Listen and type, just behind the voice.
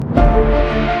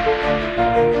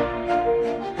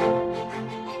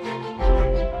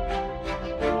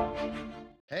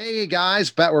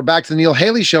Guys, we're back to the Neil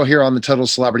Haley Show here on the Total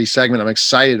Celebrity segment. I'm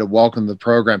excited to welcome to the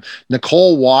program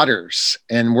Nicole Waters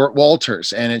and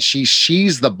Walters, and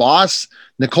she's the boss.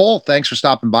 Nicole, thanks for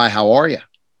stopping by. How are you?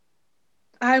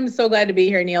 I'm so glad to be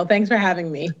here, Neil. Thanks for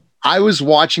having me. I was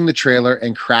watching the trailer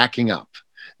and cracking up.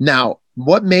 Now,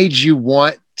 what made you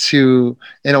want to,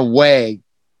 in a way,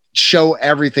 show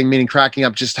everything, meaning cracking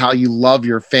up just how you love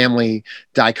your family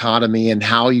dichotomy and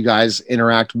how you guys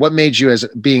interact? What made you, as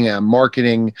being a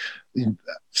marketing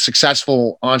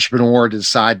successful entrepreneur, to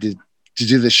decide to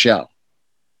do this show?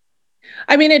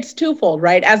 I mean, it's twofold,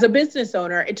 right? As a business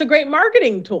owner, it's a great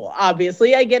marketing tool.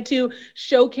 Obviously, I get to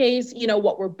showcase,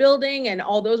 what we're building and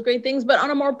all those great things. But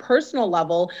on a more personal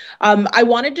level, I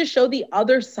wanted to show the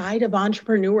other side of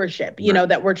entrepreneurship,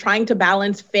 that we're trying to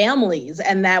balance families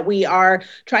and that we are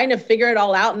trying to figure it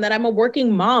all out. And that I'm a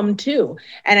working mom too.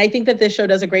 And I think that this show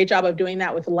does a great job of doing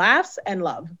that with laughs and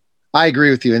love. I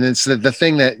agree with you. And it's the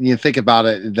thing that you think about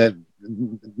it that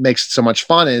makes it so much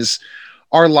fun is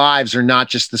our lives are not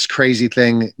just this crazy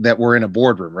thing that we're in a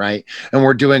boardroom, right? And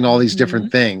we're doing all these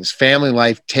different things. Family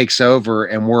life takes over,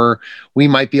 and we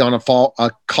might be on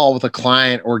a call with a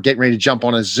client or getting ready to jump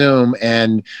on a Zoom,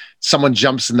 and someone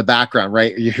jumps in the background,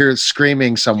 right? You hear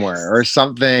screaming somewhere or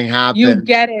something happens. You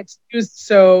get it. You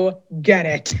so get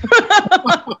it.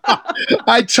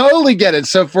 I totally get it.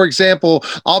 So, for example,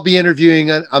 I'll be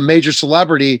interviewing a major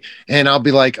celebrity, and I'll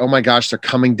be like, oh my gosh, they're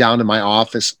coming down to my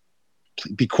office.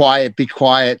 Be quiet, be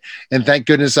quiet. And thank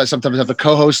goodness I sometimes have a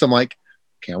co-host. I'm like,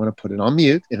 okay, I'm going to put it on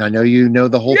mute. And I know you know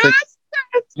the whole thing.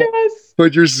 Yes.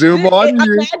 Put your Zoom on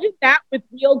mute. Imagine that with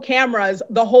real cameras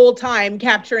the whole time,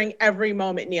 capturing every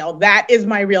moment, Neil. That is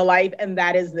my real life, and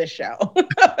that is this show.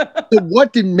 So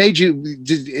what made you,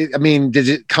 did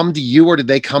it come to you, or did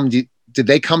they come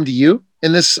to you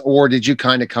in this, or did you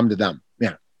kind of come to them?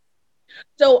 Yeah.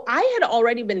 So I had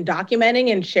already been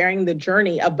documenting and sharing the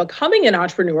journey of becoming an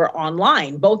entrepreneur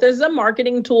online, both as a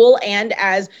marketing tool and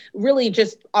as really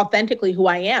just authentically who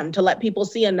I am, to let people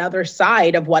see another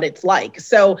side of what it's like.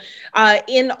 So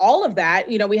in all of that,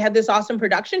 we had this awesome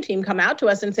production team come out to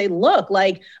us and say, look,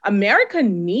 like, America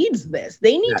needs this.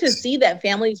 They need to see that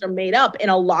families are made up in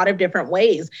a lot of different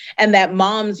ways, and that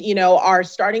moms, are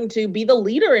starting to be the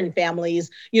leader in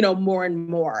families, more and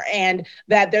more, and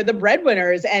that they're the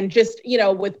breadwinners, and just,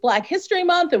 with Black History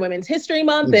Month and Women's History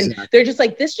Month. Exactly. And they're just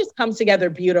like, this just comes together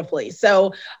beautifully.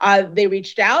 So they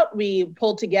reached out, we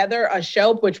pulled together a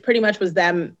show, which pretty much was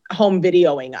them home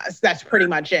videoing us. That's pretty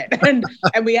much it. And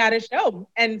we had a show.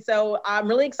 And so I'm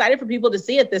really excited for people to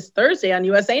see it this Thursday on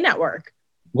USA Network.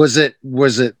 Was it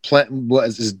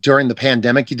during the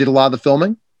pandemic you did a lot of the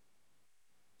filming?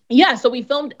 Yeah, so we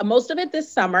filmed most of it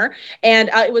this summer, and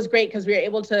it was great because we were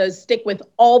able to stick with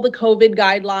all the COVID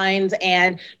guidelines,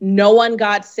 and no one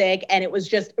got sick, and it was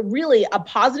just really a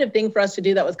positive thing for us to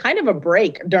do that was kind of a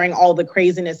break during all the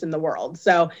craziness in the world.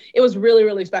 So it was really,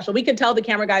 really special. We could tell the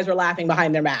camera guys were laughing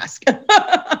behind their mask.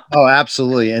 Oh,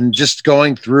 absolutely. And just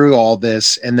going through all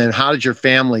this, and then how did your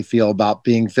family feel about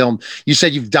being filmed? You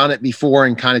said you've done it before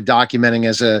and kind of documenting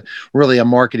as a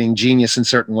marketing genius in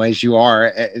certain ways. You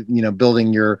are,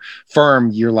 building your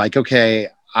firm. You're like, okay,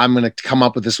 I'm going to come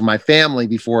up with this with my family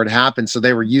before it happens. So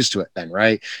they were used to it then,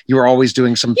 right? You were always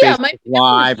doing some Facebook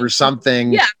Live or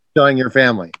something showing your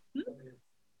family.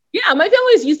 Yeah, my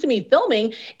family is used to me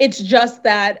filming. It's just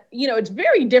that, it's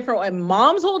very different when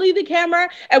mom's holding the camera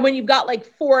and when you've got like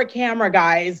 4 camera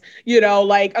guys,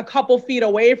 like a couple feet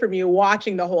away from you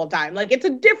watching the whole time. Like, it's a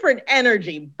different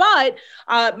energy, but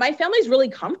my family's really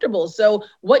comfortable. So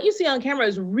what you see on camera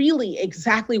is really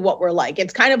exactly what we're like.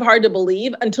 It's kind of hard to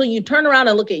believe until you turn around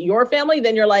and look at your family.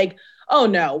 Then you're like, oh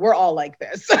no, we're all like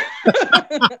this.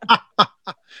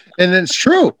 And it's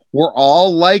true. We're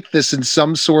all like this in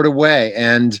some sort of way.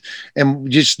 And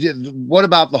just, what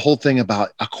about the whole thing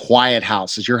about a quiet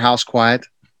house? Is your house quiet?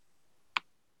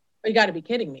 You got to be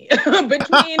kidding me.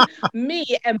 Between me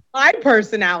and my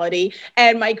personality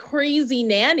and my crazy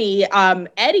nanny,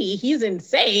 Eddie, he's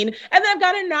insane. And then I've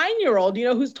got a 9-year-old,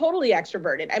 who's totally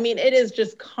extroverted. I mean, it is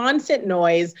just constant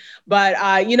noise, but,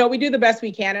 we do the best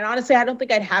we can. And honestly, I don't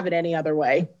think I'd have it any other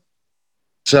way.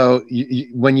 So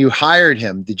when you hired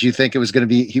him, did you think he was going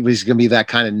to be that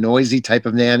kind of noisy type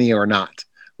of nanny or not?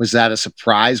 Was that a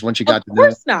surprise once you got to know? Of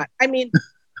course not. I mean,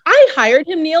 I hired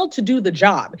him, Neil, to do the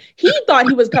job. He thought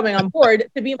he was coming on board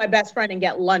to be my best friend and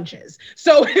get lunches.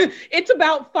 So it's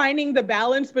about finding the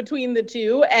balance between the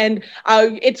two. And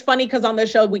it's funny because on the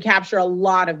show, we capture a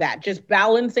lot of that, just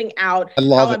balancing out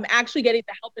how I'm actually getting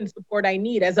the help and support I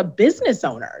need as a business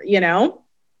owner,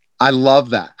 I love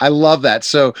that. I love that.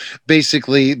 So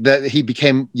basically, that he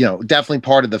became, definitely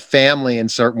part of the family in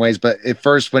certain ways. But at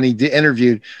first, when he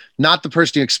interviewed, not the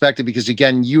person you expected, because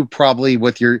again, you probably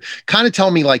with your kind of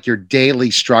tell me like your daily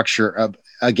structure of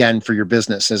again for your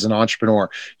business as an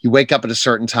entrepreneur. You wake up at a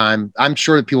certain time. I'm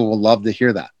sure that people will love to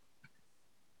hear that.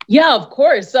 Yeah, of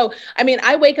course. So, I mean,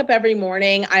 I wake up every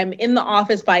morning. I'm in the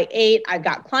office by 8. I've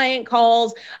got client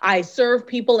calls. I serve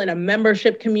people in a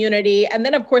membership community. And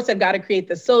then, of course, I've got to create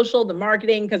the social, the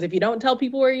marketing, because if you don't tell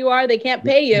people where you are, they can't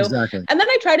pay you. Exactly. And then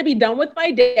I try to be done with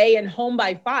my day and home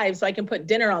by 5 so I can put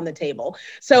dinner on the table.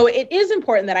 So it is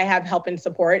important that I have help and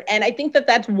support. And I think that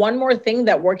that's one more thing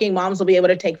that working moms will be able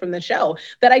to take from the show,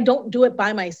 that I don't do it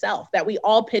by myself, that we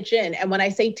all pitch in. And when I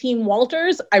say Team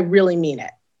Walters, I really mean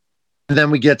it. And then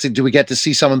do we get to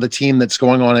see some of the team that's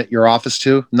going on at your office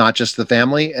too, not just the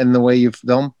family and the way you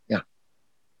film? Yeah.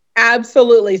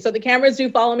 Absolutely. So the cameras do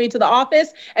follow me to the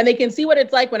office and they can see what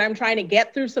it's like when I'm trying to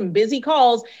get through some busy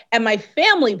calls and my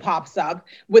family pops up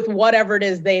with whatever it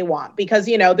is they want because,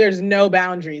 there's no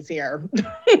boundaries here.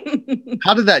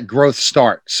 How did that growth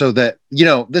start? So that,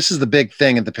 this is the big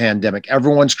thing at the pandemic.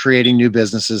 Everyone's creating new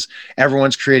businesses.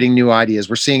 Everyone's creating new ideas.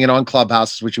 We're seeing it on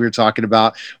Clubhouse, which we were talking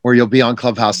about, where you'll be on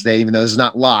Clubhouse today, even though it's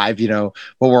not live,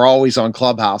 but we're always on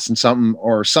Clubhouse and some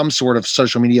sort of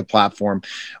social media platform.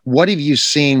 What have you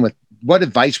seen what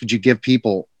advice would you give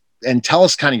people, and tell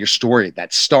us kind of your story,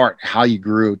 that start, how you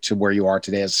grew to where you are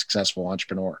today as a successful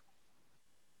entrepreneur?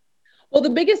 Well, the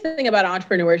biggest thing about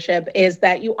entrepreneurship is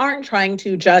that you aren't trying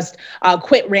to just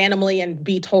quit randomly and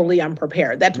be totally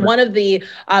unprepared. That's one of the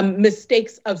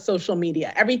mistakes of social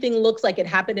media. Everything looks like it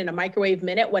happened in a microwave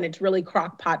minute when it's really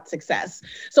crock pot success.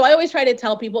 So I always try to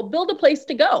tell people, build a place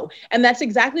to go. And that's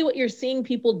exactly what you're seeing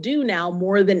people do now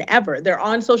more than ever. They're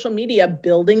on social media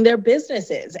building their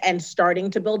businesses and starting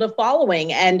to build a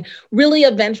following and really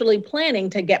eventually planning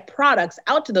to get products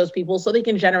out to those people so they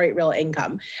can generate real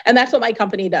income. And that's what my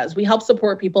company does. We help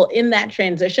support people in that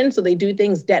transition so they do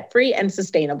things debt-free and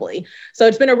sustainably. So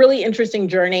it's been a really interesting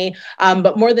journey.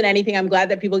 But more than anything, I'm glad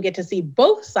that people get to see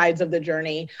both sides of the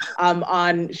journey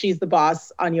on She's the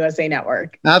Boss on USA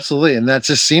Network. Absolutely. And that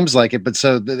just seems like it. But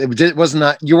so it was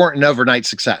not, you weren't an overnight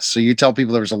success. So you tell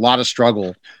people there was a lot of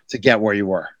struggle to get where you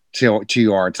were. To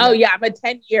you are today. Oh yeah, I'm a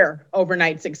 10-year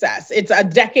overnight success. It's a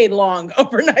decade-long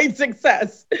overnight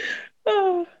success.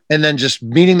 And then just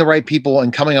meeting the right people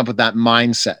and coming up with that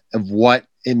mindset of what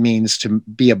it means to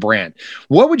be a brand.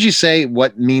 What would you say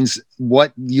what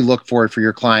you look for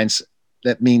your clients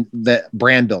that mean that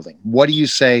brand building? What do you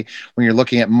say when you're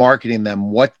looking at marketing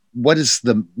them? What is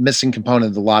the missing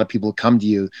component that a lot of people come to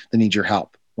you that need your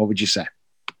help? What would you say?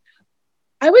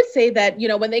 I would say that,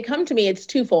 when they come to me, it's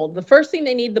twofold. The first thing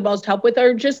they need the most help with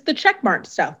are just the checkmark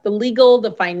stuff, the legal,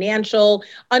 the financial,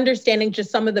 understanding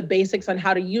just some of the basics on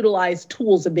how to utilize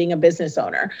tools of being a business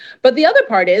owner. But the other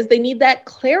part is they need that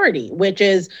clarity, which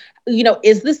is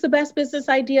this the best business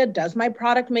idea? Does my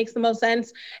product make the most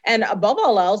sense? And above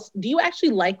all else, do you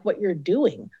actually like what you're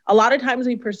doing? A lot of times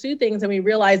we pursue things and we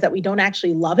realize that we don't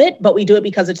actually love it, but we do it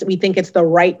because we think it's the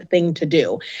right thing to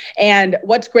do. And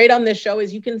what's great on this show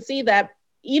is you can see that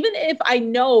even if I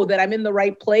know that I'm in the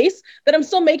right place, that I'm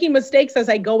still making mistakes as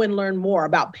I go and learn more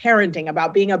about parenting,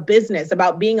 about being a business,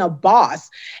 about being a boss.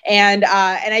 And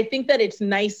I think that it's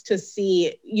nice to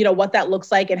see, what that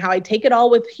looks like and how I take it all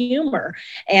with humor.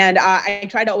 And I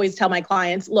try to always tell my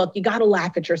clients, look, you got to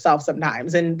laugh at yourself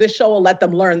sometimes. And this show will let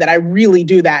them learn that I really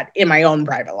do that in my own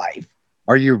private life.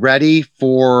 Are you ready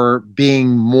for being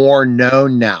more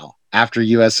known now after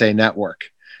USA Network?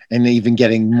 And even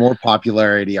getting more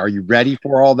popularity. Are you ready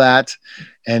for all that?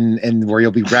 And where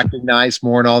you'll be recognized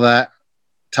more and all that?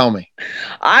 Tell me.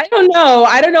 I don't know.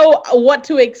 I don't know what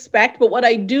to expect, but what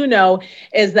I do know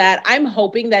is that I'm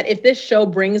hoping that if this show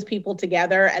brings people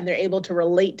together and they're able to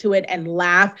relate to it and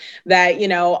laugh, that,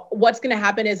 what's going to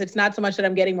happen is it's not so much that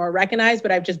I'm getting more recognized,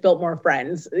 but I've just built more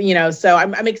friends, so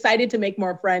I'm excited to make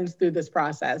more friends through this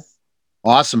process.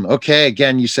 Awesome. Okay.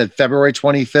 Again, you said February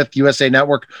 25th, USA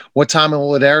Network. What time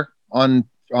will it air on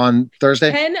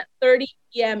Thursday? 10:30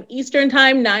 p.m. Eastern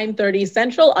Time, 9:30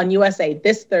 Central on USA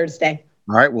this Thursday.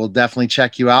 All right. We'll definitely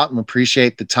check you out and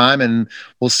appreciate the time. And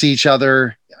we'll see each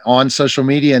other on social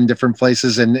media in different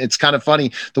places. And it's kind of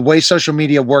funny, the way social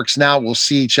media works now, we'll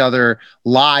see each other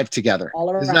live together.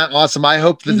 Isn't that awesome? I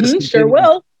hope that this sure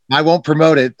will. I won't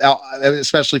promote it,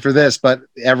 especially for this, but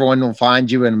everyone will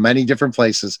find you in many different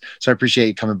places. So I appreciate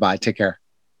you coming by. Take care.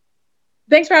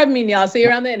 Thanks for having me, Neil. I'll see you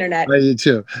around the internet. You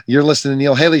too. You're listening to The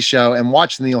Neil Haley Show and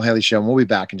watching The Neil Haley Show, and we'll be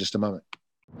back in just a moment.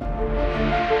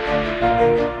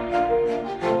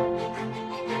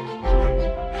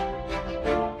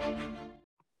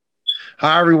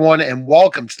 Hi, everyone, and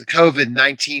welcome to the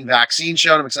COVID-19 vaccine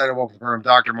show. I'm excited to welcome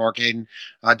Dr. Mark Hayden.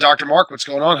 Dr. Mark, what's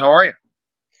going on? How are you?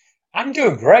 I'm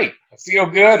doing great. I feel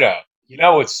good.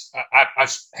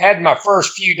 I've had my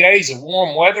first few days of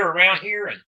warm weather around here,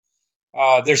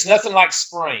 and there's nothing like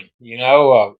spring.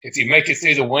 If you make it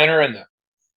through the winter and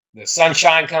the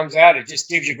sunshine comes out, it just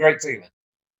gives you a great feeling.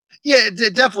 Yeah,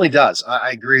 it definitely does.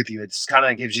 I agree with you. It's kind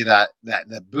of gives you that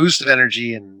boost of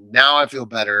energy, and now I feel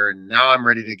better, and now I'm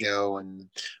ready to go, and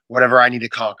whatever I need to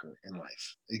conquer in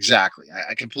life. Exactly.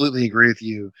 I completely agree with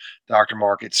you, Dr.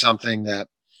 Mark. It's something that,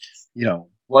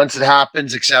 once it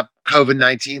happens, except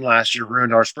COVID-19 last year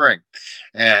ruined our spring.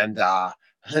 And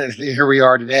here we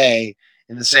are today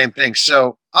in the same thing.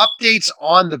 So, updates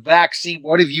on the vaccine.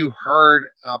 What have you heard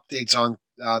updates on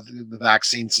the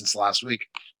vaccine since last week?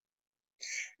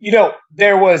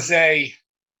 There was I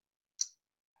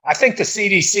think the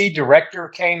CDC director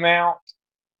came out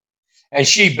and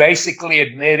she basically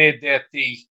admitted that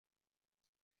the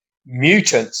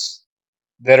mutants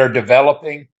that are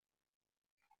developing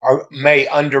may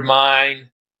undermine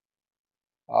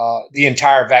the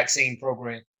entire vaccine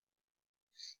program,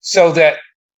 so that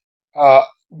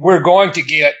we're going to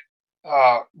get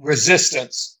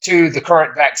resistance to the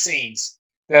current vaccines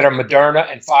that are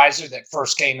Moderna and Pfizer that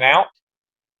first came out.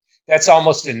 That's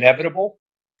almost inevitable.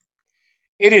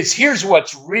 Here's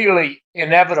what's really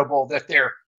inevitable that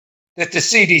the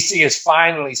CDC is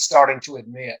finally starting to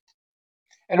admit.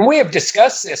 And we have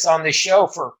discussed this on this show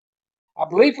I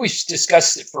believe we've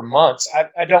discussed it for months.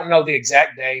 I don't know the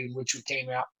exact day in which we came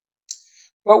out.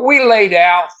 But we laid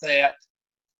out that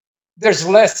there's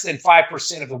less than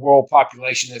 5% of the world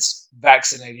population that's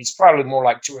vaccinated. It's probably more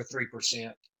like 2 or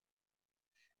 3%.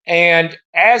 And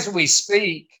as we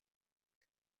speak,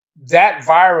 that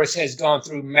virus has gone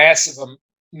through massive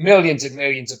millions and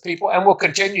millions of people and will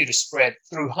continue to spread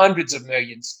through hundreds of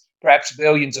millions, perhaps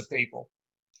billions of people.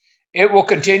 It will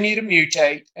continue to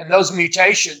mutate, and those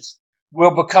mutations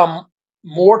will become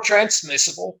more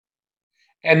transmissible,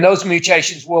 and those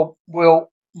mutations will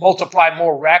multiply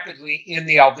more rapidly in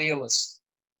the alveolus.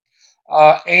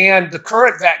 And the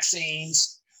current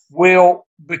vaccines will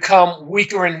become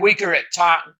weaker and weaker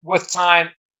with time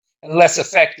and less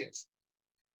effective.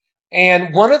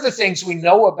 And one of the things we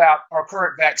know about our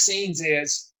current vaccines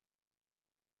is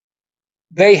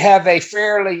they have a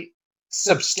fairly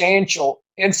substantial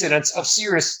incidence of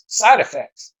serious side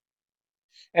effects.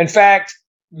 In fact,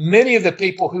 many of the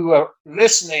people who are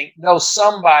listening know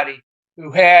somebody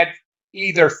who had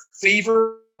either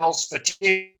fever,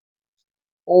 fatigue,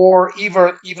 or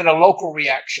even a local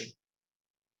reaction.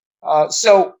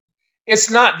 So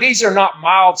these are not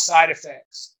mild side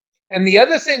effects. And the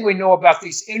other thing we know about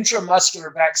these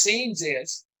intramuscular vaccines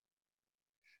is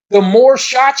the more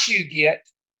shots you get,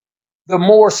 the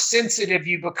more sensitive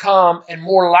you become and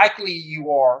more likely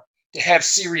you are to have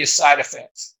serious side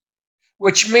effects,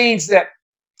 which means that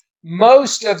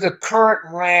most of the current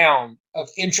round of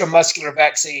intramuscular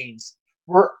vaccines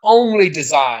were only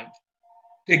designed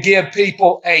to give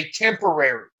people a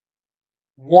temporary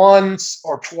once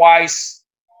or twice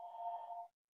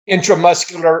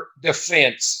intramuscular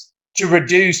defense to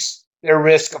reduce their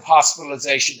risk of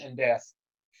hospitalization and death.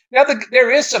 Now,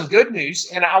 there is some good news,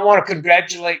 and I want to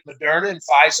congratulate Moderna and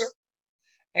Pfizer.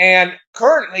 And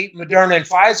currently, Moderna and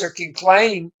Pfizer can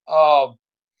claim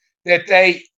that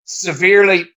they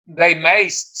may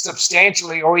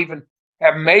substantially or even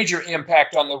have major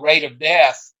impact on the rate of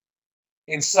death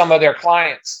in some of their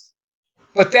clients.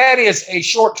 But that is a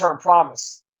short-term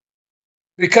promise,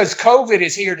 because COVID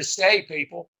is here to stay,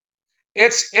 people.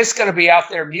 It's going to be out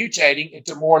there mutating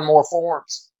into more and more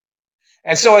forms.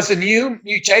 And so as the new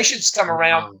mutations come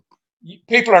around,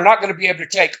 people are not going to be able to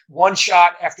take one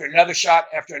shot after another shot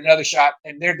after another shot,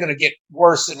 and they're going to get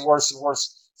worse and worse and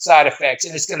worse side effects.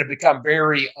 And it's going to become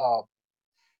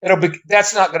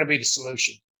that's not going to be the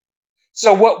solution.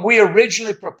 So what we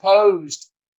originally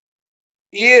proposed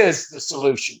is the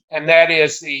solution, and that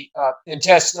is the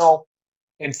intestinal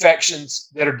infections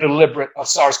that are deliberate of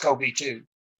SARS-CoV-2.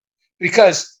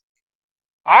 Because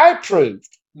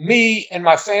me and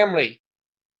my family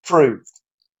proved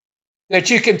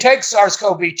that you can take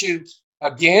SARS-CoV-2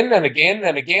 again and again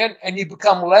and again, and you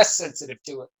become less sensitive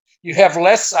to it. You have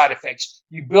less side effects.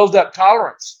 You build up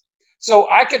tolerance. So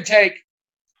I can take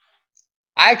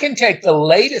the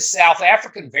latest South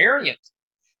African variant,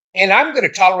 and I'm going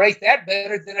to tolerate that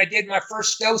better than I did my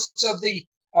first dose of the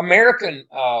American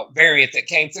variant that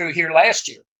came through here last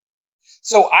year.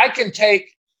 So I can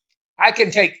take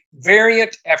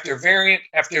variant after variant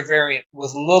after variant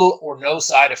with little or no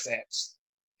side effects,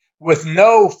 with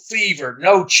no fever,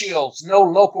 no chills, no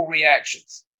local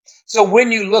reactions. So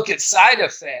when you look at side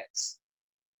effects,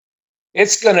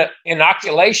 it's going to,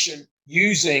 inoculation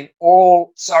using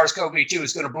oral SARS-CoV-2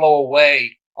 is going to blow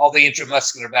away all the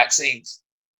intramuscular vaccines.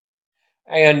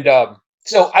 And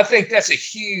so I think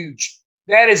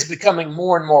that is becoming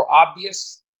more and more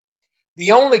obvious.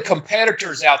 The only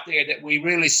competitors out there that we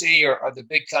really see are the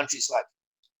big countries like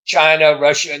China,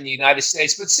 Russia, and the United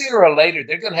States. But sooner or later,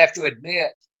 they're going to have to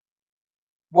admit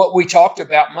what we talked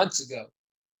about months ago.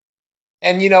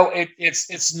 And,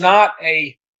 it's not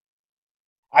I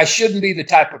shouldn't be the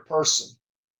type of person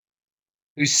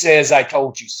who says, I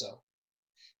told you so,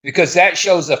 because that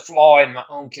shows a flaw in my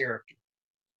own character.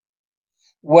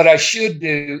 What I should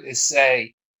do is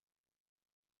say,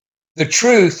 the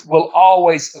truth will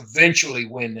always eventually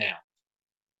win out.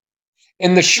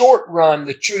 In the short run,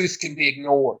 the truth can be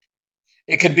ignored.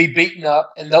 It can be beaten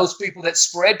up, and those people that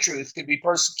spread truth can be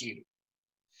persecuted.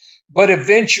 But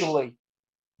eventually,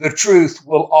 the truth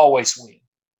will always win.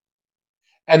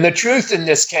 And the truth in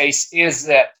this case is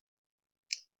that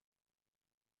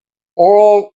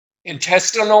oral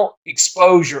intestinal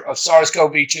exposure of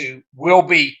SARS-CoV-2 will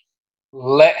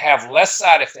have less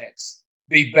side effects,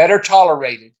 be better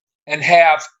tolerated, and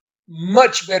have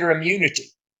much better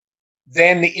immunity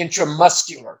than the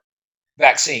intramuscular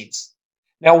vaccines.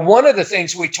 Now, one of the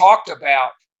things we talked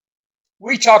about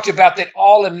that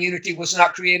all immunity was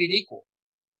not created equal.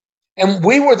 And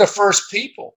we were the first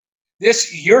people.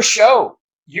 Your show,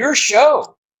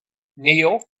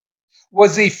 Neil,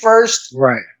 was the first.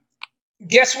 Right.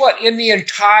 Guess what? In the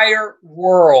entire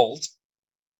world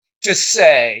to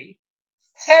say,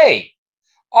 hey,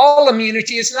 all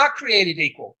immunity is not created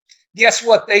equal. Guess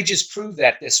what? They just proved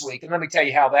that this week. And let me tell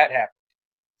you how that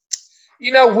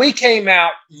happened. We came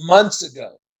out months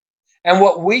ago, and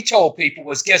what we told people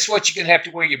was, guess what? You're going to have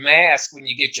to wear your mask when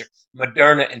you get your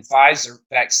Moderna and Pfizer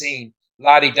vaccine,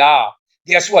 la-di-da.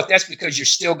 Guess what? That's because you're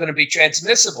still going to be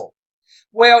transmissible.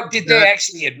 Well, did they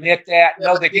actually admit that?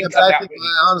 No, they didn't come out with it.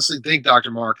 I honestly think,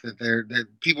 Dr. Mark, that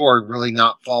people are really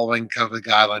not following COVID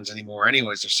guidelines anymore.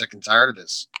 Anyways, they're sick and tired of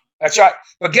this. That's right.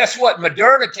 But guess what?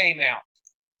 Moderna came out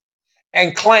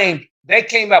and claimed, they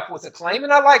came up with a claim.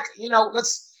 And I like,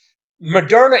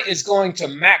 Moderna is going to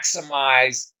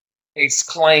maximize its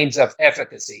claims of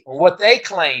efficacy. And what they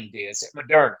claimed is at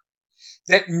Moderna,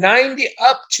 that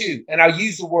up to, and I'll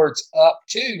use the words up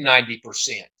to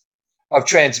 90% of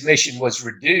transmission was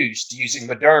reduced using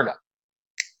Moderna.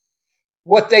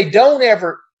 What they don't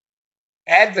ever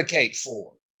advocate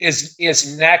for is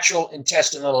natural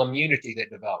intestinal immunity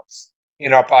that develops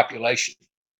in our population.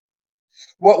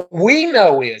 What we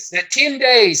know is that 10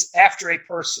 days after a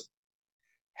person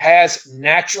has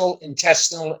natural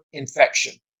intestinal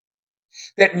infection,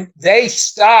 that they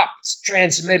stop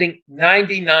transmitting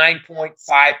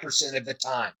 99.5% of the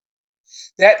time.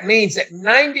 That means that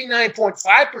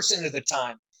 99.5% of the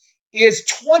time is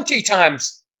 20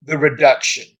 times the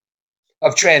reduction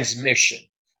of transmission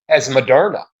as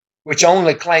Moderna, which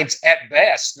only claims at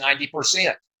best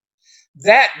 90%.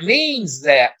 That means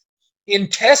that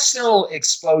intestinal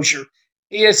exposure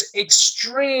is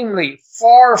extremely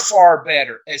far, far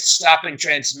better at stopping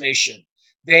transmission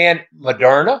than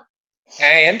Moderna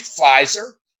and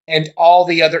Pfizer and all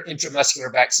the other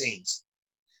intramuscular vaccines.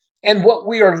 And what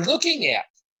we are looking at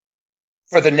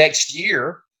for the next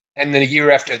year and the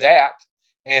year after that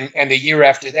and the year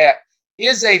after that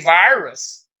is a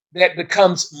virus that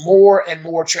becomes more and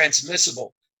more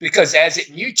transmissible, because as it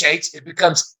mutates, it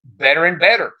becomes better and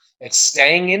better at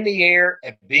staying in the air,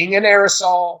 at being an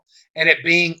aerosol, and at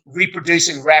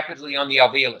reproducing rapidly on the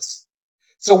alveolus.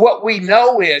 So what we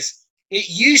know is it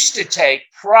used to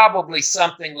take probably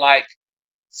something like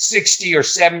 60 or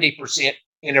 70%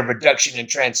 in a reduction in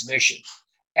transmission.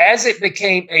 As it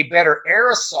became a better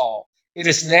aerosol, it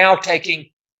is now taking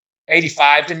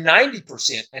 85 to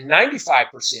 90% and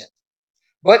 95%.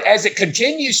 But as it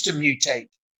continues to mutate,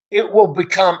 it will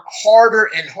become harder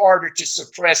and harder to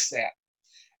suppress that.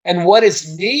 And what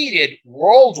is needed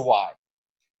worldwide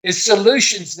is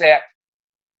solutions that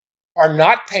are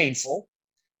not painful,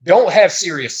 don't have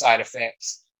serious side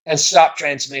effects, and stop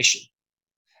transmission.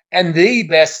 And the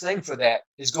best thing for that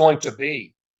is going to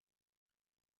be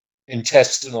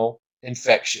intestinal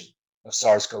infection of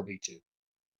SARS-CoV-2.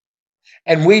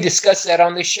 And we discussed that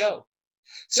on this show.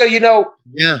 So,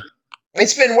 yeah,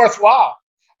 it's been worthwhile.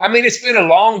 I mean, it's been a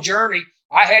long journey.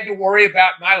 I had to worry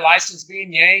about my license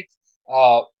being yanked.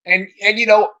 And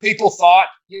people thought,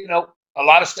 a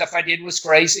lot of stuff I did was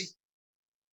crazy.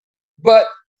 But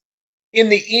in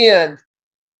the end,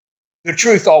 the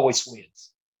truth always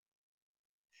wins.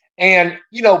 And,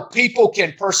 people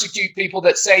can persecute people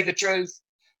that say the truth,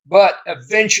 but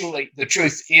eventually the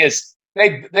truth is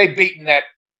they've beaten that.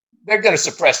 They're going to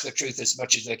suppress the truth as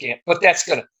much as they can, but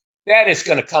that is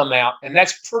going to come out, and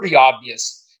that's pretty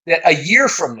obvious that a year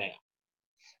from now,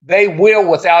 they will,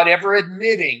 without ever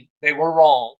admitting they were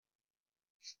wrong,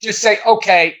 just say,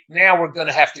 okay, now we're going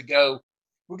to have to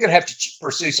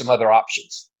pursue some other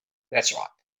options. That's right.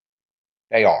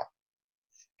 They are.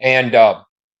 And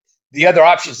the other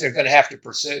options they're going to have to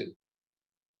pursue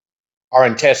are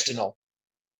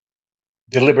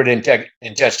deliberate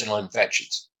intestinal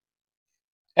infections.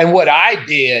 And what I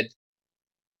did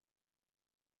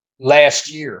last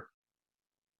year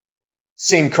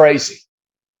seemed crazy.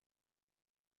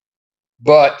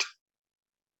 But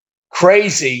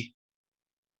crazy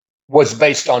was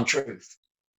based on truth.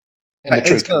 And the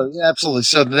truth. Absolutely.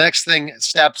 So the next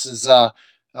steps is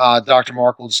Dr.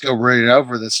 Mark will just go right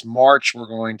over this March. We're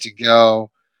going to go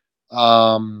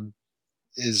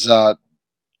is the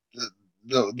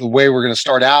way we're going to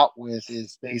start out with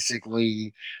is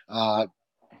basically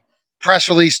press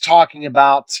release talking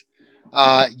about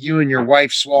you and your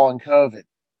wife swallowing COVID.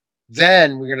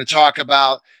 Then we're going to talk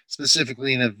about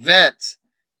specifically an event.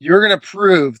 You're going to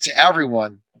prove to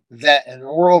everyone that an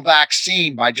oral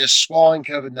vaccine by just swallowing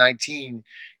COVID-19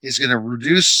 is going to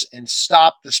reduce and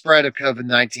stop the spread of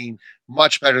COVID-19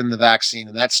 much better than the vaccine.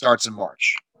 And that starts in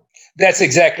March. That's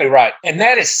exactly right. And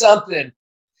that's something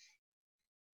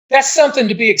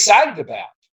to be excited about.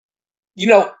 You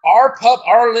know,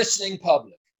 our listening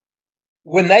public,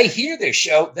 when they hear this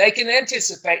show, they can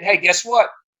anticipate, hey, guess what?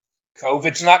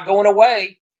 COVID's not going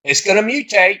away. It's going to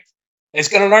mutate. It's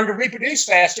going to learn to reproduce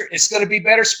faster. It's going to be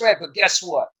better spread. But guess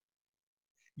what?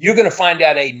 You're going to find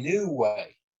out a new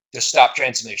way to stop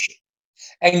transmission.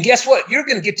 And guess what? You're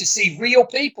going to get to see real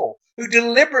people who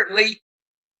deliberately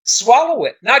swallow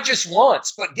it, not just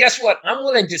once, but guess what? I'm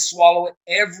willing to swallow it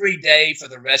every day for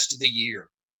the rest of the year.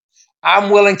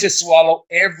 I'm willing to swallow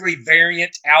every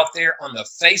variant out there on the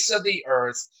face of the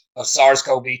earth of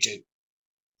SARS-CoV-2.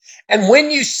 And when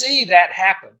you see that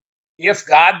happen, if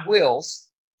God wills,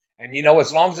 and you know,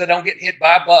 as long as I don't get hit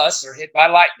by a bus or hit by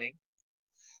lightning,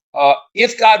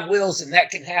 if God wills and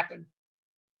that can happen,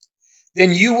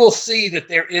 then you will see that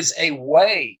there is a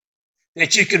way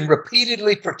that you can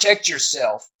repeatedly protect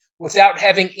yourself without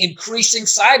having increasing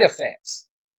side effects.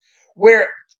 Where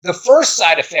the first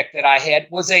side effect that I had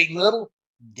was a little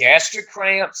gastric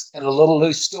cramps and a little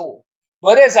loose stool.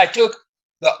 But as I took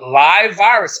the live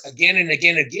virus again and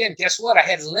again and again, guess what? I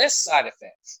had less side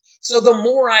effects. So the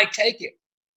more I take it,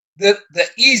 the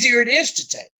easier it is to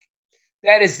take.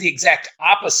 That is the exact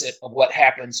opposite of what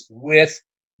happens with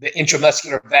the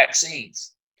intramuscular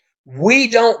vaccines. We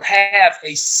don't have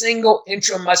a single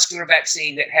intramuscular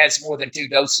vaccine that has more than 2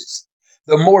 doses.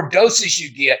 The more doses you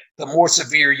get, the more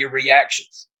severe your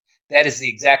reactions. That is the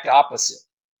exact opposite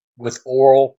with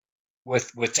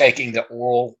taking the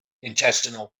oral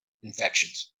intestinal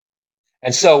infections.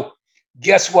 And so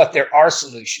guess what? There are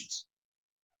solutions.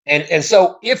 And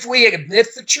so if we admit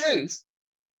the truth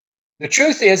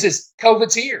is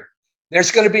COVID's here.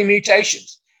 There's going to be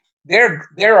mutations. There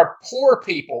are poor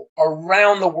people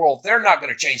around the world. They're not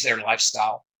going to change their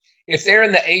lifestyle. If they're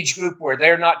in the age group where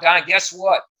they're not dying, guess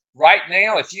what? Right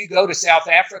now, if you go to South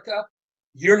Africa,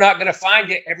 you're not going to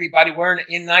find everybody wearing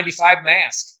an N95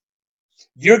 mask.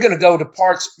 You're going to go to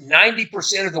parts,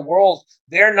 90% of the world,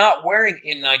 they're not wearing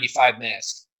N95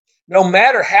 masks. No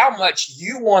matter how much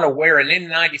you want to wear an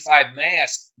N95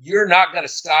 mask, you're not going to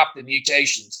stop the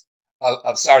mutations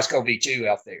of SARS-CoV-2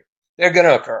 out there. They're going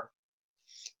to occur.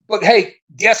 But hey,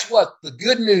 guess what? The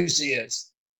good news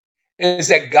is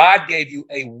that God gave you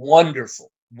a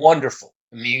wonderful, wonderful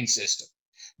immune system.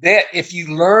 That if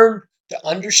you learn to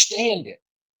understand it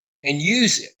and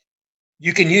use it,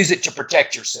 you can use it to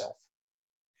protect yourself.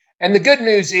 And the good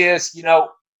news is, you know,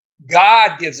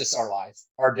 God gives us our life,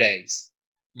 our days.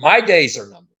 My days are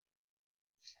numbered.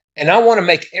 And I want to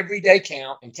make every day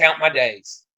count and count my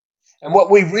days. And what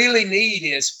we really need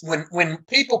is when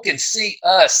people can see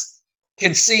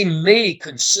me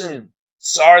consume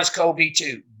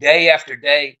SARS-CoV-2 day after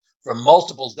day from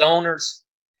multiple donors.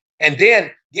 And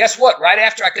then guess what? Right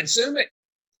after I consume it,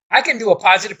 I can do a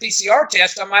positive PCR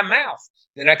test on my mouth.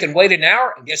 Then I can wait an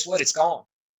hour and guess what? It's gone.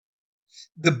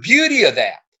 The beauty of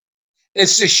that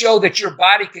is to show that your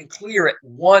body can clear it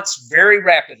once very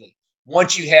rapidly,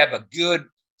 once you have a good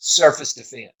surface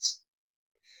defense.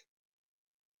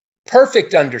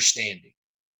 Perfect understanding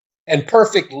and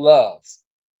perfect love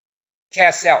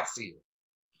casts out fear.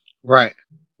 Right.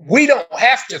 We don't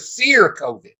have to fear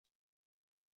COVID.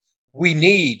 We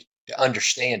need to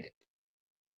understand it.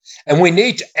 And we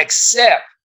need to accept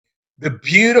the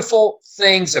beautiful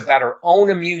things about our own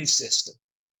immune system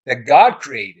that God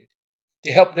created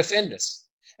to help defend us.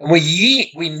 And we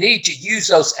need to use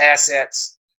those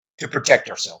assets to protect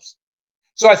ourselves.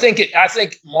 So I think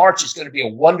March is going to be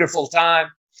a wonderful time.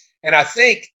 And I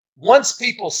think once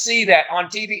people see that on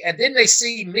TV, and then they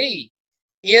see me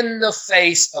in the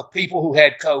face of people who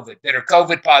had COVID, that are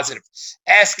COVID positive,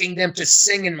 asking them to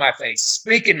sing in my face,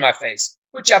 speak in my face,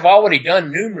 which I've already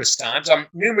done numerous times on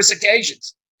numerous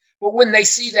occasions. But when they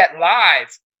see that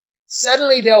live,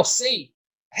 suddenly they'll see,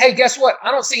 hey, guess what? I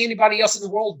don't see anybody else in the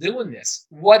world doing this.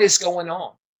 What is going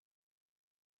on?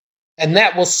 And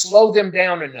that will slow them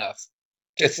down enough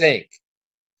to think.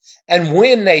 And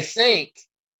when they think,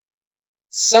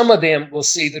 some of them will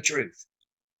see the truth.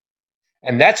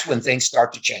 And that's when things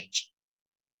start to change.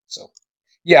 So,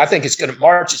 yeah, I think it's going to,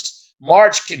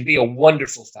 March can be a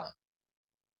wonderful time.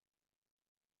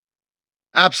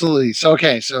 Absolutely. So,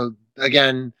 okay. So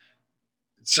again,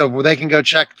 so they can go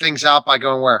check things out by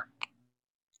going where?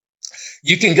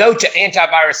 You can go to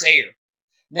Antivirus Air.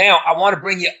 Now, I want to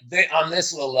bring you on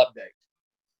this little update.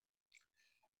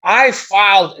 I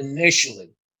filed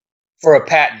initially for a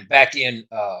patent back in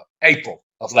April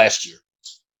of last year.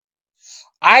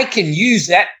 I can use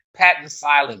that patent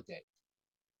filing date.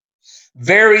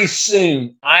 Very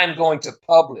soon, I'm going to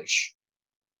publish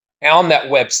on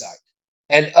that website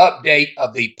an update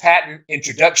of the patent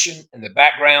introduction and the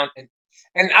background.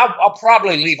 And I'll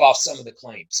probably leave off some of the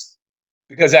claims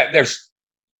because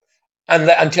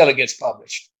until it gets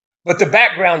published. But the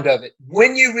background of it,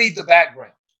 when you read the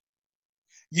background,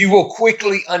 you will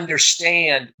quickly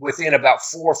understand within about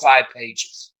 4 or 5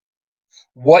 pages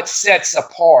what sets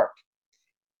apart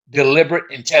deliberate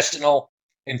intestinal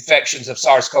infections of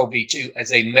SARS-CoV-2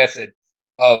 as a method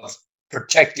of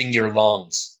protecting your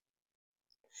lungs.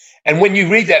 And when you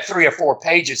read that 3 or 4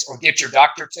 pages or get your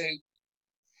doctor to,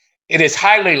 it is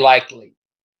highly likely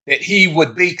that he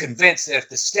would be convinced that if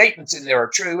the statements in there are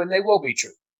true, and they will be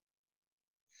true,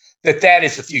 that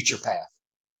is the future path.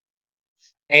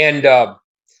 And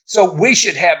so we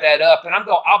should have that up, and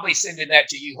I'll be sending that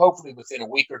to you hopefully within a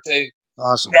week or two.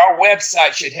 Awesome. Our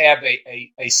website should have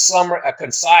a summary, a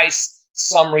concise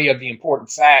summary of the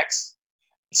important facts,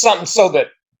 something so that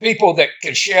people that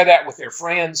can share that with their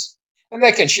friends and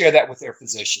they can share that with their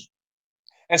physician.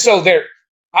 And so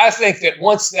I think that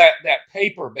once that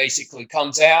paper basically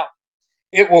comes out,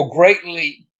 it will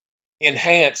greatly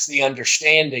enhance the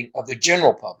understanding of the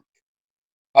general public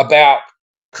about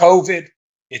COVID.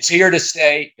 It's here to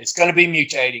stay. It's going to be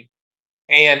mutating.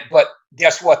 But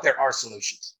guess what? There are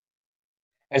solutions.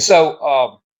 And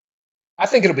so I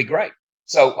think it'll be great.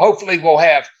 So hopefully we'll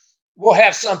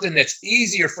have something that's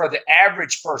easier for the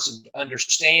average person to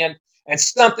understand, and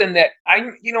something that I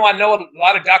know a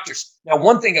lot of doctors. Now,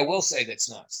 one thing I will say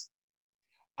that's nice,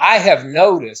 I have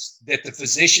noticed that the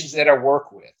physicians that I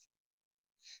work with,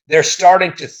 they're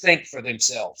starting to think for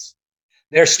themselves.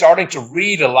 They're starting to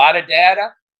read a lot of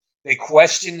data. They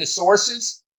question the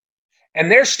sources, and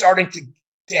they're starting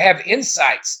to have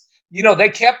insights. They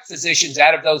kept physicians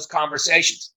out of those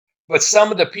conversations, but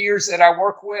some of the peers that I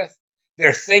work with,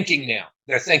 they're thinking now.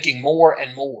 They're thinking more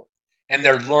and more, and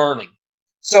they're learning.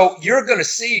 So you're going to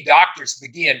see doctors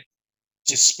begin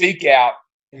to speak out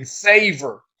in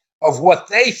favor of what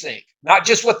they think, not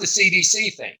just what the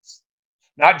CDC thinks,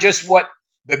 not just what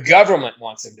the government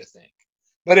wants them to think,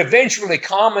 but eventually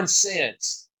common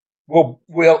sense will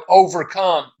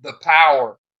overcome the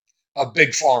power of big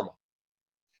pharma.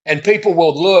 And people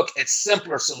will look at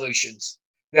simpler solutions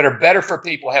that are better for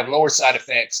people, have lower side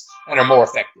effects, and are more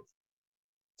effective.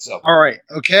 So, all right.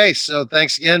 Okay. So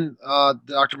thanks again,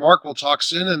 Dr. Mark. We'll talk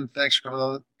soon. And thanks for coming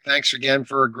on. Thanks again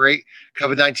for a great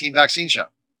COVID-19 vaccine show.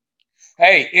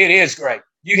 Hey, it is great.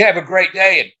 You have a great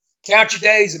day, and count your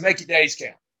days and make your days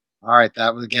count. All right.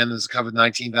 That was, again, is the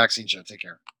COVID-19 vaccine show. Take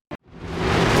care.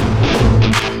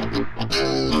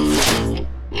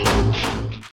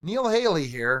 Neil Haley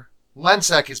here.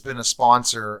 Lensec has been a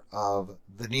sponsor of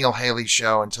the Neil Haley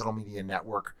Show and Total Media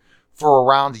Network for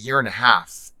around 1.5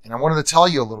 years. And I wanted to tell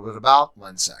you a little bit about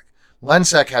Lensec.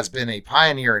 Lensec has been a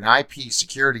pioneer in IP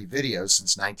security video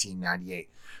since 1998.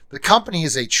 The company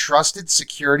is a trusted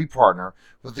security partner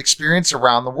with experience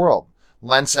around the world.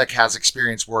 Lensec has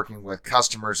experience working with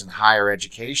customers in higher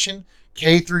education,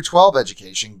 K-12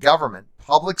 education, government,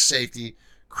 public safety,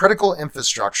 critical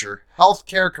infrastructure,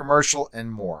 healthcare, commercial,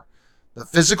 and more. The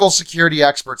physical security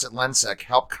experts at Lensec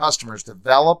help customers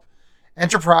develop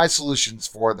enterprise solutions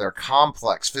for their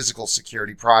complex physical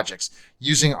security projects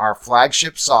using our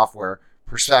flagship software,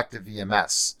 Perspective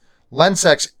VMS.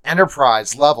 Lensec's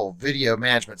enterprise-level video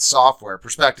management software,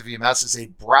 Perspective VMS, is a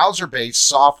browser-based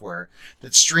software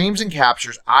that streams and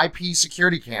captures IP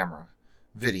security camera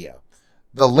video.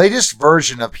 The latest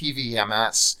version of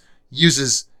PVMS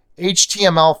uses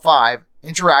HTML5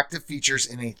 interactive features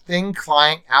in a thin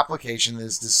client application that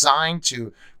is designed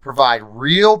to provide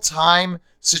real-time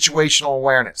situational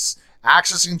awareness.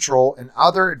 Access control and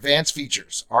other advanced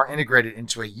features are integrated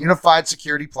into a unified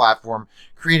security platform,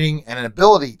 creating an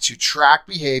ability to track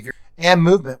behavior and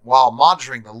movement while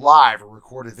monitoring the live or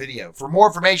recorded video. For more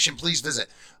information, please visit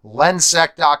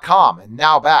lensec.com. And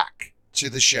now back to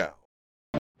the show.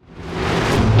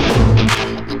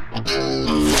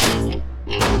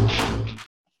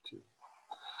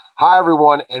 Hi,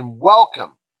 everyone, and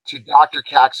welcome to Dr.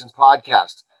 Caxton's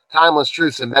podcast, Timeless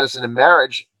Truths in Medicine and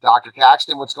Marriage. Dr.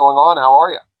 Caxton, what's going on? How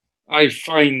are you? I'm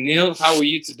fine, Neil. How are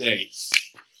you today?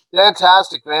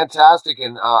 Fantastic.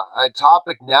 And a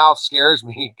topic now scares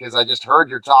me because I just heard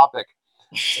your topic,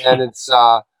 and it's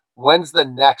when's the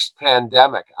next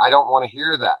pandemic? I don't want to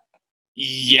hear that.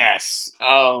 Yes.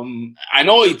 I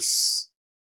know it's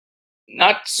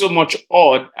not so much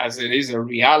odd as it is a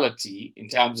reality in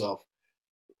terms of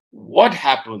what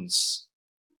happens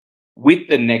with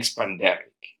the next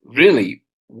pandemic. Really,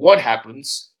 what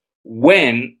happens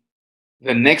when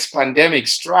the next pandemic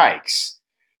strikes?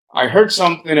 I heard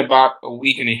something about a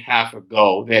week and a half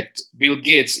ago that Bill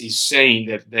Gates is saying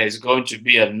that there's going to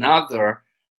be another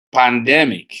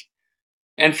pandemic.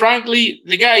 And frankly,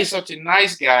 the guy is such a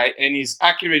nice guy and he's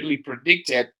accurately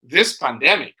predicted this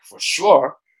pandemic for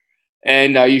sure.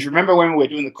 And if you remember when we were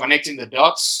doing the connecting the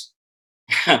dots,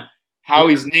 how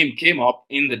his name came up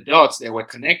in the dots that were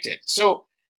connected. So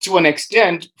to an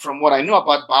extent, from what I know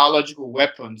about biological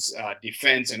weapons,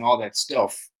 defense and all that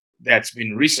stuff that's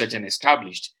been researched and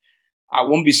established, I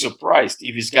won't be surprised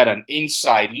if he's got an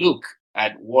inside look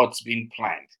at what's been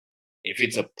planned. If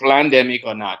it's a pandemic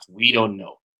or not, we don't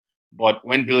know. But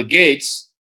when Bill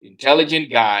Gates,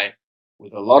 intelligent guy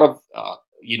with a lot of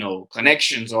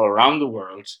connections all around the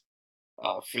world,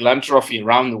 philanthropy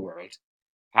around the world,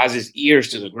 has his ears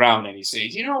to the ground and he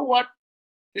says, you know what?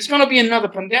 There's going to be another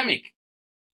pandemic.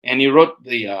 And he wrote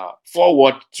the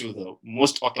foreword to the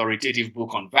most authoritative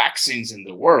book on vaccines in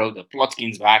the world, the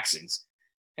Plotkin's Vaccines.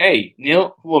 Hey,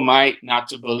 Neil, who am I not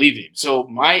to believe him? So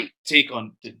my take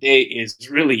on today is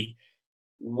really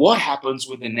what happens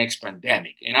with the next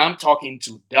pandemic. And I'm talking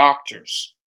to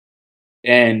doctors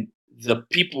and the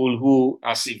people who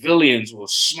are civilians who are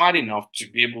smart enough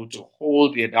to be able to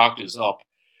hold their doctors up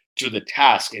to the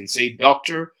task and say,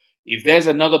 doctor, if there's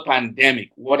another pandemic,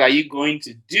 what are you going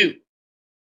to do?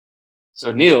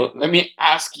 So, Neil, let me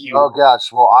ask you. Oh,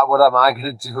 gosh. Well, what am I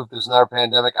going to do if there's another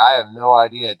pandemic? I have no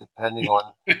idea, depending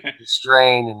on the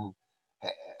strain and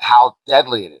how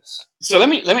deadly it is. So let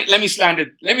me slant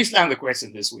the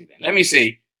question this way then. Let me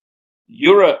say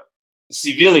you're a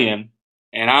civilian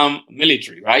and I'm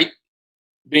military, right?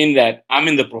 Being that I'm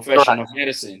in the profession of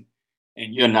medicine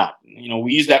and you're not.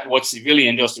 We use that word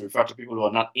civilian just to refer to people who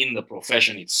are not in the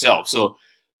profession itself. So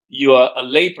you are a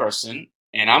layperson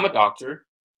and I'm a doctor,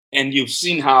 and you've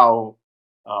seen how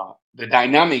the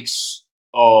dynamics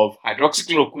of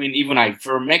hydroxychloroquine, even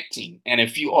ivermectin, and a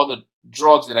few other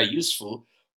drugs that are useful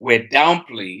were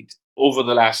downplayed over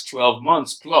the last 12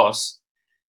 months plus.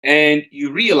 And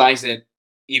you realize that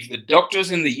if the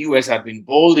doctors in the US had been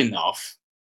bold enough,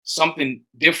 something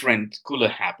different could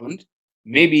have happened.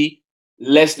 Maybe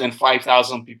less than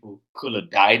 5,000 people could have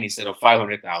died instead of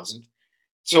 500,000.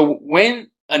 So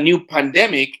when a new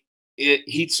pandemic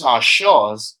hits our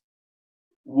shores,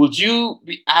 would you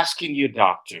be asking your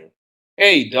doctor,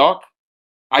 hey, doc,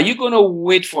 are you going to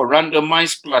wait for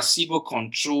randomized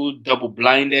placebo-controlled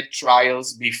double-blinded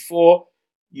trials before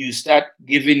you start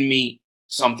giving me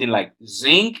something like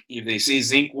zinc, if they say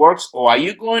zinc works? Or are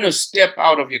you going to step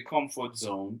out of your comfort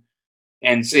zone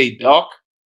and say, doc,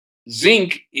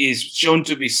 zinc is shown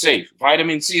to be safe.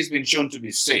 Vitamin C has been shown to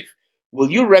be safe. Will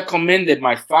you recommend that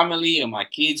my family and my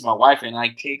kids, my wife and I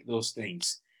take those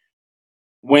things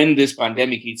when this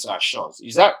pandemic hits our shores?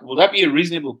 Will that be a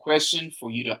reasonable question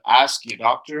for you to ask your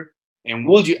doctor? And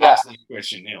would you ask that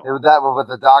question, Neil? But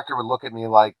the doctor would look at me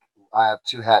like I have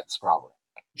two heads, probably.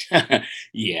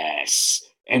 Yes.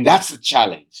 And that's the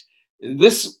challenge.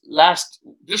 Just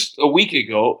a week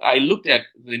ago, I looked at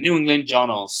the New England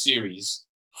Journal series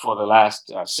for the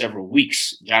last several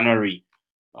weeks, January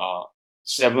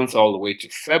 7th all the way to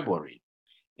February.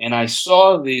 And I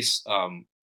saw this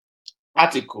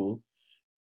article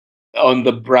on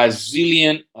the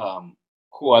Brazilian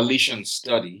coalition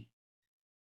study.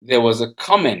 There was a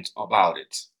comment about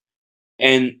it.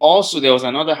 And also there was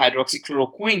another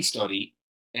hydroxychloroquine study,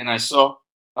 and I saw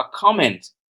a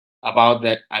comment about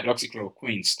that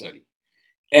hydroxychloroquine study.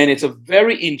 And it's a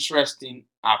very interesting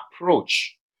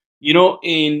approach.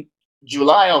 In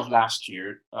July of last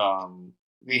year,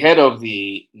 the head of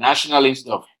the National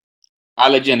Institute of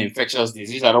Allergy and Infectious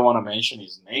Disease, I don't want to mention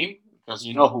his name because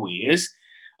you know who he is,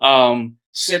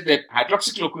 said that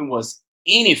hydroxychloroquine was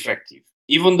ineffective,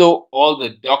 even though all the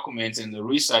documents and the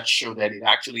research show that it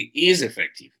actually is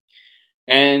effective.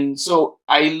 And so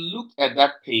I looked at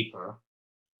that paper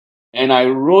and I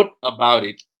wrote about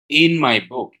it in my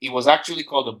book. It was actually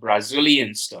called the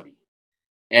Brazilian study.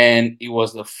 And it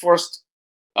was the first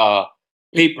uh,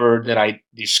 paper that I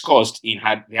discussed in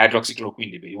the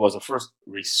hydroxychloroquine debate. It was the first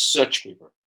research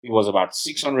paper. It was about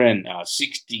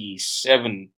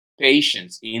 667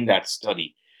 patients in that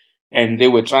study. And they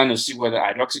were trying to see whether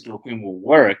hydroxychloroquine will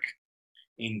work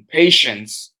in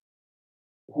patients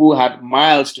who had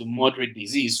mild to moderate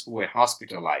disease who were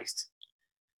hospitalized.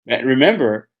 But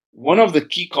remember, one of the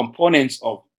key components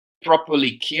of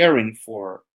properly caring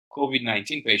for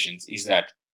COVID-19 patients is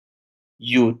that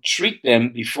you treat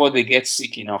them before they get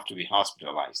sick enough to be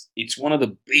hospitalized. It's one of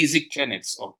the basic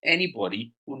tenets of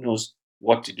anybody who knows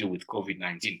what to do with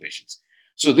COVID-19 patients.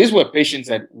 So these were patients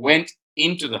that went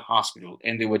into the hospital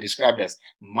and they were described as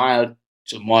mild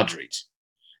to moderate.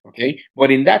 Okay.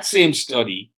 But in that same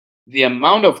study, the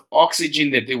amount of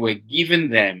oxygen that they were giving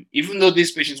them, even though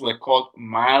these patients were called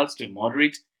mild to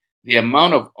moderate, the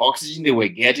amount of oxygen they were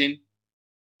getting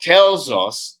tells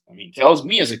us, tells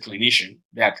me as a clinician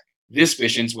that these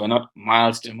patients were not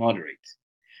mild to moderate.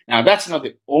 Now, that's not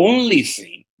the only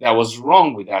thing that was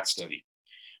wrong with that study.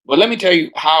 But let me tell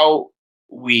you how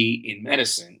we in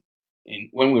medicine,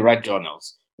 when we write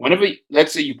journals, whenever,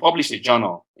 let's say you publish a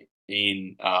journal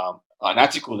in an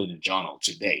article in a journal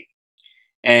today,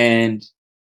 and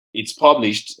it's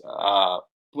published,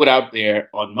 put out there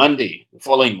on Monday, the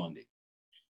following Monday.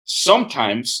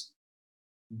 Sometimes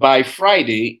by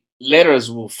Friday,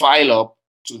 letters will file up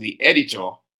to the editor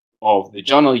of the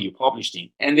journal you published in,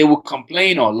 and they will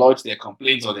complain or lodge their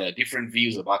complaints or their different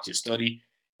views about your study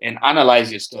and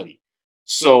analyze your study.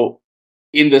 So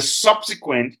in the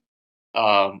subsequent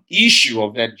issue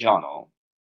of that journal,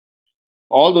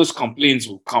 all those complaints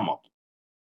will come up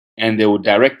and they will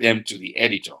direct them to the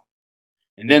editor.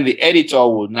 And then the editor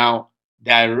will now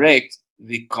direct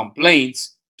the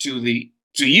complaints to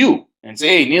you and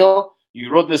say, hey, Neil,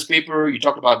 you wrote this paper, you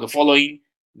talked about the following.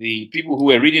 The people who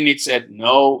were reading it said,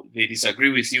 no, they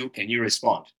disagree with you. Can you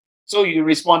respond? So you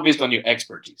respond based on your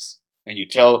expertise and you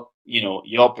tell,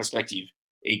 your perspective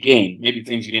again, maybe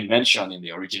things you didn't mention in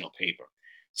the original paper.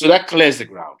 So that clears the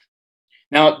ground.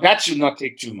 Now, that should not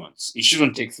take 2 months. It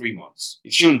shouldn't take 3 months.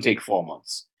 It shouldn't take 4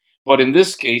 months. But in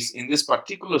this case, in this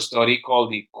particular study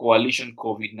called the Coalition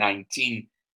COVID-19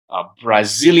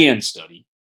 Brazilian study,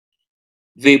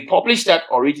 they published that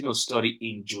original study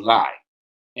in July.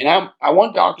 And I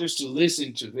want doctors to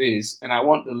listen to this, and I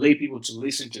want the lay people to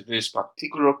listen to this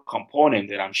particular component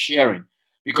that I'm sharing.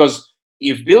 Because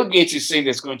if Bill Gates is saying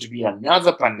there's going to be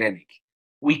another pandemic,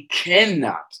 we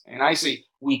cannot, and I say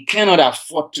we cannot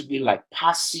afford to be like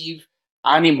passive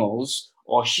animals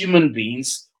or human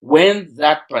beings when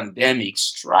that pandemic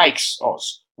strikes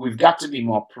us. We've got to be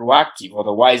more proactive,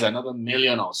 otherwise another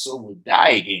million or so will die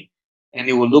again. And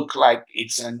it will look like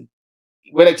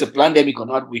whether it's a pandemic or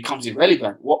not becomes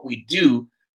irrelevant. What we do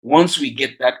once we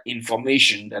get that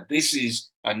information that this is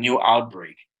a new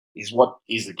outbreak is what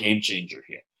is the game changer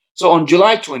here. So on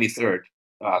July 23rd,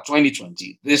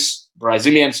 2020, this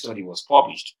Brazilian study was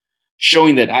published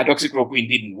showing that hydroxychloroquine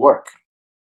didn't work.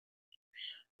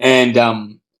 And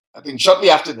I think shortly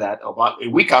after that, about a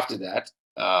week after that,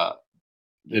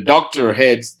 the doctor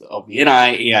heads of the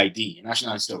NIAID,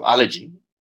 National Institute of Allergy,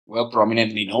 well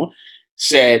prominently known,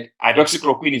 said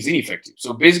hydroxychloroquine is ineffective.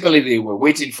 So basically, they were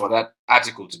waiting for that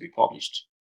article to be published.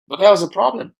 But there was a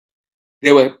problem.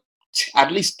 There were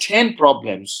at least 10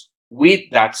 problems with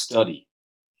that study.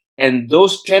 And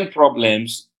those 10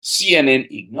 problems, CNN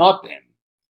ignored them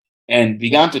and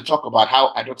began to talk about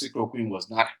how hydroxychloroquine was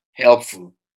not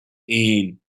helpful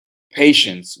in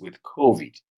patients with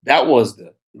COVID. That was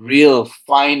the real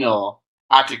final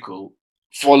article,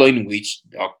 following which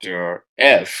Dr.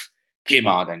 F came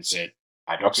out and said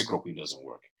hydroxychloroquine doesn't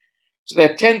work. So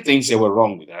there are 10 things that were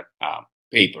wrong with that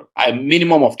paper, a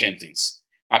minimum of 10 things.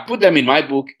 I put them in my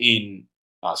book in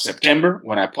September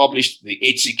when I published the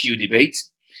HCQ debate.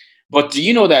 But do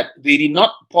you know that they did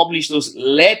not publish those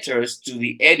letters to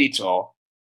the editor,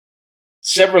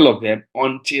 several of them,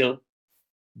 until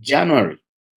January?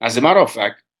 As a matter of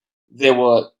fact, there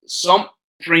were some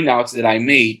printouts that I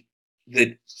made,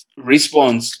 the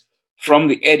response from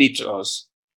the editors.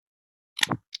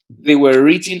 They were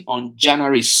written on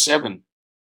January 7,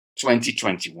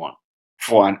 2021,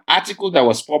 for an article that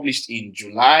was published in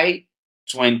July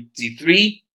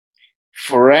 23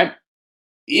 For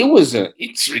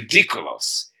it's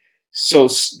ridiculous. So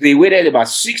they waited about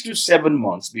 6 to 7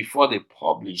 months before they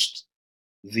published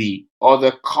the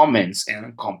other comments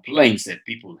and complaints that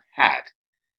people had.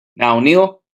 Now,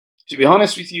 Neil, to be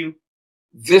honest with you,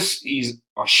 this is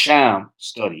a sham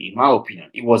study, in my opinion.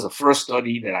 It was the first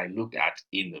study that I looked at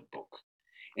in the book.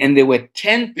 And there were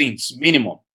 10 things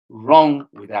minimum wrong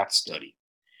with that study.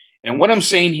 And what I'm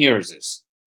saying here is this: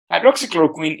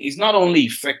 hydroxychloroquine is not only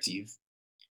effective,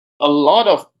 a lot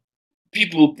of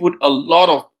people put a lot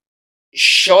of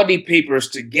shoddy papers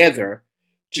together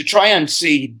to try and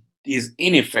say it is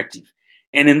ineffective.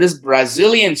 And in this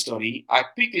Brazilian study, I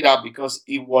picked it up because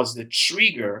it was the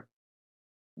trigger.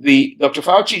 The Dr.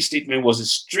 Fauci statement was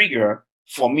a trigger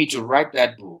for me to write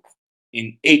that book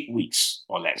in 8 weeks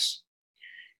or less.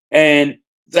 And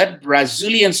that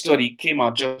Brazilian study came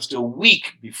out just a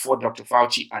week before Dr.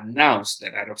 Fauci announced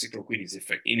that hydroxychloroquine is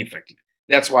ineffective.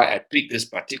 That's why I picked this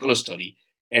particular study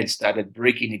and started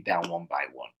breaking it down one by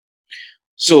one.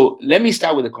 So let me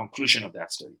start with the conclusion of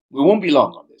that study. We won't be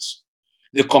long on this.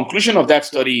 The conclusion of that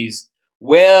study is,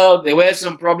 well, there were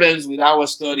some problems with our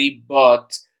study,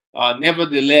 but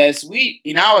nevertheless,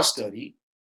 in our study,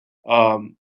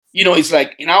 it's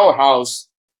like in our house,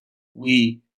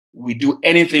 we do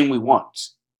anything we want,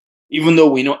 even though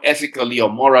we know ethically or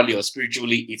morally or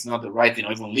spiritually it's not the right thing,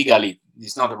 or even legally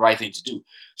it's not the right thing to do.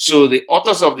 So the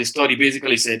authors of the study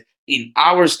basically said, in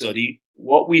our study,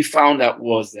 what we found out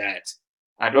was that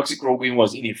hydroxychloroquine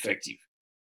was ineffective.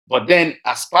 But then,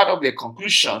 as part of their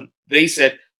conclusion, they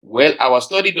said, well, our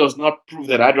study does not prove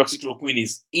that hydroxychloroquine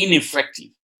is ineffective.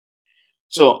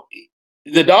 So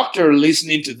the doctor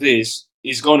listening to this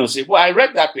is going to say, well, I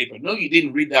read that paper. No, you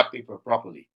didn't read that paper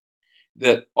properly.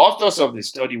 The authors of the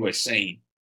study were saying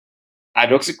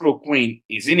hydroxychloroquine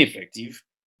is ineffective,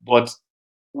 but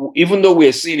even though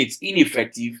we're saying it's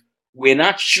ineffective, we're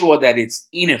not sure that it's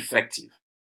ineffective.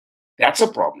 That's a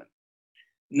problem.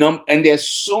 And there's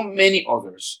so many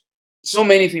others, so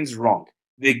many things wrong.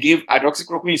 They give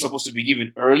hydroxychloroquine is supposed to be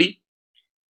given early.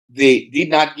 They did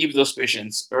not give those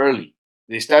patients early.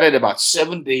 They started about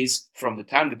 7 days from the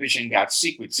time the patient got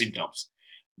sick with symptoms.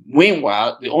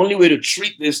 Meanwhile, the only way to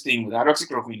treat this thing with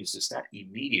hydroxychloroquine is to start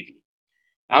immediately.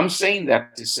 I'm saying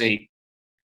that to say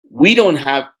we don't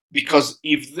have, because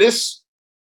if this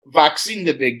vaccine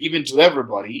that they're giving to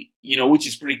everybody, which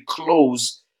is pretty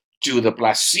close to the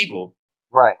placebo,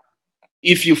 right?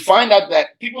 If you find out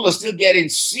that people are still getting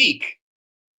sick,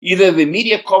 either the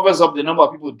media covers up the number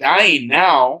of people dying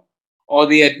now, or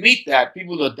they admit that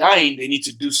people are dying, they need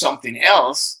to do something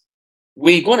else,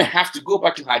 we're going to have to go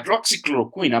back to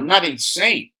hydroxychloroquine. I'm not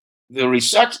insane. The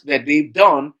research that they've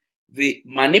done, they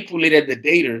manipulated the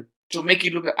data to make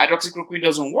it look like hydroxychloroquine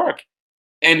doesn't work.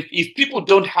 And if people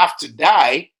don't have to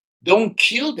die, don't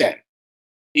kill them.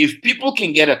 If people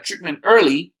can get a treatment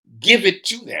early, give it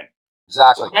to them.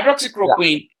 Exactly. So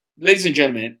hydroxychloroquine, ladies and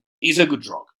gentlemen, is a good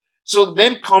drug. So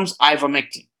then comes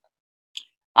ivermectin.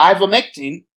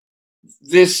 Ivermectin,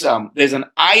 there's an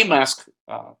eye mask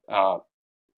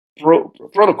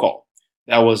protocol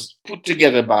that was put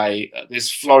together by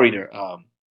this Florida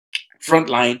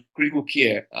frontline critical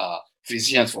care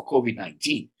physicians for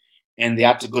COVID-19. And they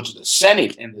had to go to the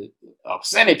Senate, and the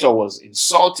senator was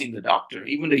insulting the doctor,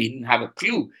 even though he didn't have a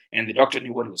clue, and the doctor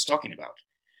knew what he was talking about.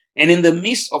 And in the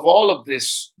midst of all of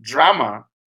this drama,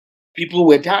 people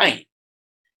were dying.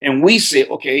 And we say,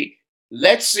 okay,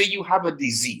 let's say you have a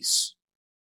disease.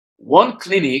 One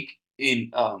clinic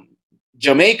in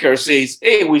Jamaica says,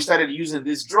 hey, we started using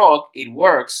this drug, it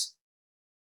works.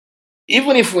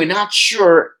 Even if we're not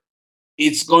sure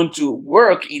it's going to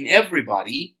work in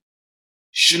everybody,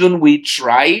 shouldn't we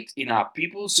try it in our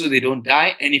people so they don't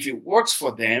die? And if it works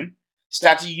for them,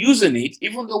 start using it,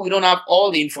 even though we don't have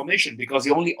all the information, because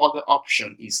the only other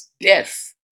option is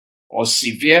death or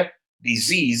severe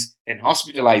disease and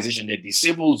hospitalization that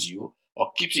disables you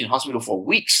or keeps you in hospital for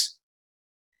weeks.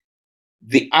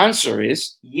 The answer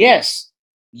is yes,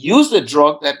 use the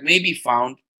drug that may be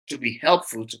found to be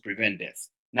helpful to prevent death.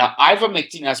 Now,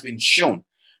 ivermectin has been shown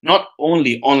not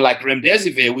only, unlike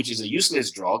remdesivir, which is a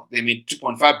useless drug, they made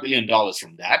 $2.5 billion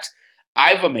from that.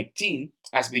 Ivermectin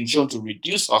has been shown to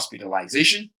reduce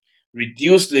hospitalization,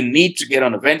 reduce the need to get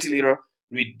on a ventilator,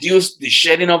 reduce the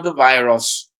shedding of the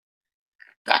virus.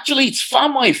 Actually, it's far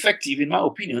more effective, in my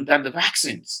opinion, than the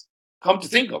vaccines, come to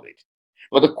think of it.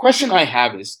 But the question I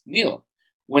have is, Neil,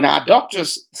 when our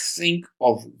doctors think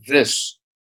of this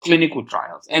clinical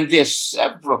trials, and there's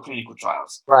several clinical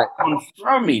trials, right,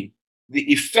 confirming the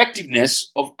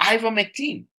effectiveness of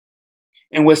ivermectin,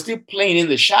 and we're still playing in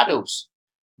the shadows.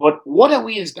 But what are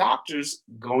we as doctors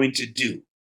going to do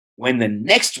when the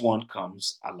next one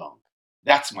comes along?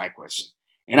 That's my question.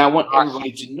 And I want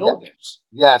everybody to know this.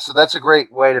 Yeah, so that's a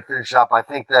great way to finish up. I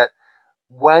think that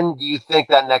when do you think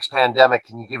that next pandemic,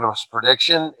 can you give us a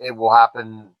prediction? It will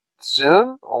happen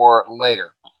soon or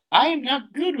later? I am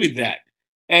not good with that.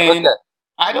 And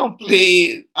I'm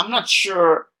not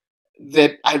sure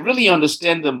that I really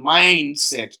understand the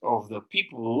mindset of the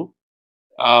people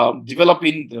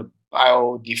developing the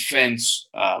biodefense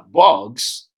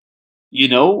bugs,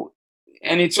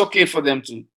 and it's okay for them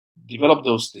to develop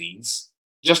those things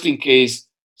just in case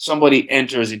somebody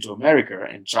enters into America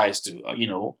and tries to,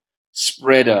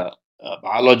 spread a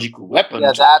biological weapon.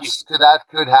 Yeah, that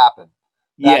could happen.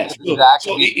 Yes,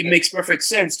 so it makes perfect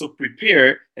sense to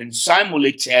prepare and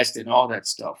simulate test and all that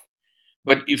stuff.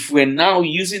 But if we're now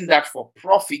using that for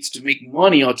profits to make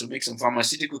money or to make some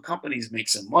pharmaceutical companies make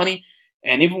some money,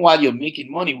 and even while you're making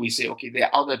money, we say, okay, there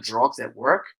are other drugs that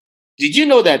work. Did you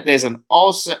know that there's an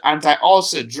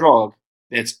anti-ulcer drug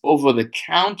that's over the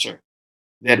counter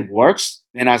that works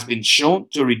and has been shown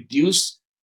to reduce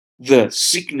the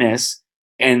sickness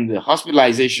and the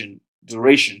hospitalization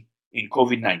duration in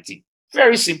COVID-19?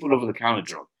 Very simple over-the-counter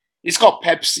drug. It's called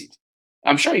Pepcid.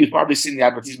 I'm sure you've probably seen the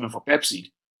advertisement for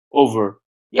Pepcid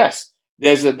yes.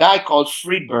 There's a guy called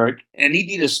Friedberg, and he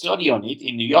did a study on it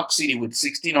in New York City with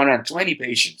 1,620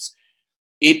 patients.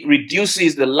 It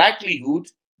reduces the likelihood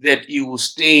that you will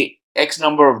stay X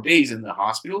number of days in the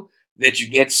hospital, that you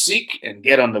get sick and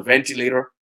get on the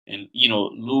ventilator and,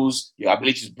 lose your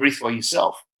ability to breathe for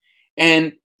yourself.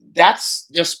 And that's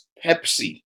just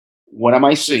Pepcid. What am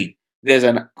I saying? There's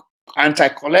an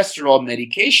anti-cholesterol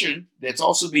medication that's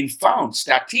also been found,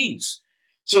 statins.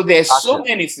 So there's so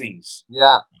many things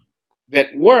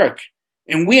that work,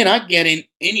 and we're not getting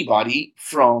anybody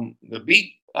from the big,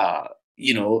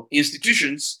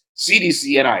 institutions,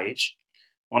 CDC, NIH.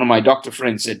 One of my doctor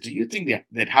friends said, do you think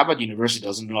that Harvard University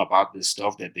doesn't know about this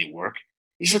stuff, that they work?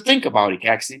 He said, think about it,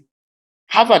 Caxton.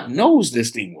 Harvard knows this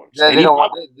thing works. Yeah,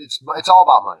 it's all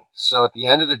about money. So at the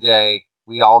end of the day,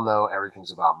 we all know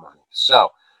everything's about money. So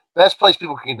best place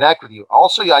people can connect with you.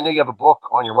 Also, I know you have a book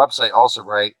on your website also,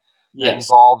 right? That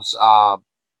involves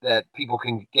that people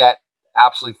can get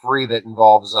absolutely free. That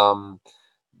involves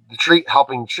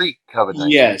helping treat COVID-19.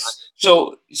 Yes.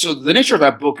 So the nature of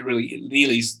that book really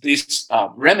is this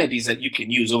remedies that you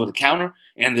can use over the counter,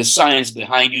 and the science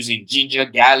behind using ginger,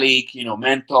 garlic,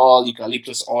 menthol,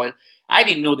 eucalyptus oil. I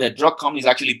didn't know that drug companies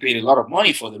actually paid a lot of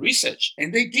money for the research,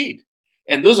 and they did.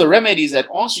 And those are remedies that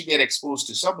once you get exposed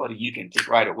to somebody, you can take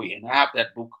right away. And I have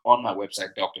that book on my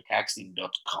website,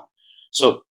 drcaxton.com.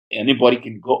 So anybody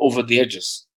can go over there,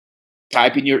 just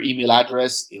type in your email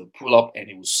address, it'll pull up, and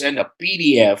it will send a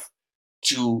PDF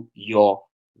to your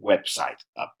website,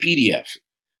 a PDF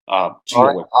to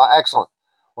your website. Excellent.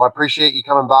 Well, I appreciate you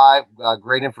coming by.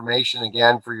 Great information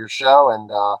again for your show.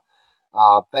 And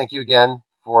thank you again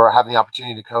for having the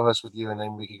opportunity to co-host with you. And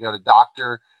then we could go to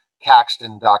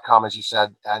drcaxton.com, as you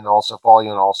said, and also follow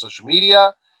you on all social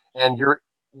media. And you're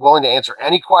willing to answer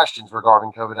any questions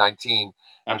regarding COVID-19.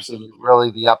 Absolutely.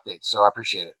 Really the updates. So I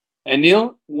appreciate it. And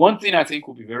Neil, one thing I think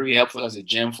will be very helpful as a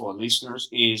gem for our listeners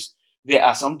is there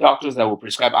are some doctors that will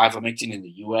prescribe ivermectin in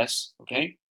the US.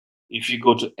 Okay. If you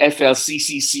go to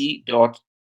flccc.org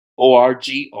or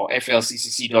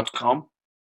flccc.com,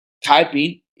 type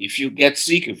in, if you get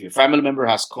sick, if your family member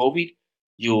has COVID,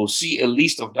 you'll see a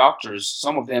list of doctors.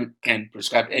 Some of them can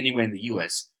prescribe anywhere in the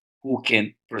US who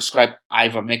can prescribe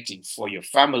ivermectin for your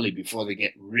family before they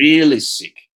get really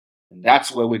sick. And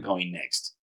that's where we're going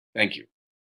next. Thank you.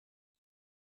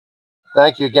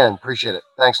 Thank you again. Appreciate it.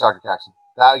 Thanks, Dr. Caxton.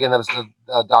 That was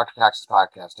the Dr. Caxton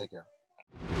podcast. Take care.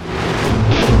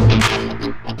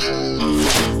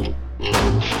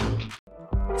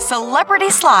 Celebrity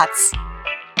Slots.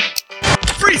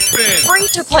 Free spin. Free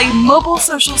to play mobile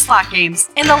social slot games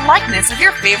in the likeness of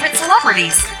your favorite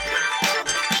celebrities.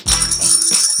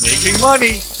 Making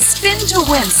money. Spin to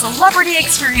win celebrity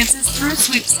experiences through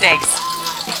sweepstakes.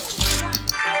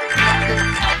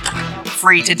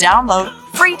 Free to download,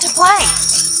 free to play.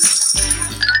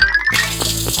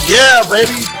 Yeah,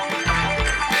 baby.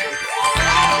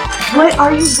 What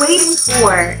are you waiting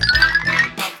for?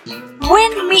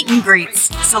 Win meet and greets,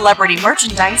 celebrity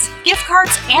merchandise, gift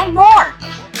cards, and more.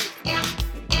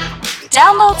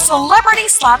 Download Celebrity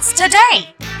Slots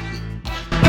today.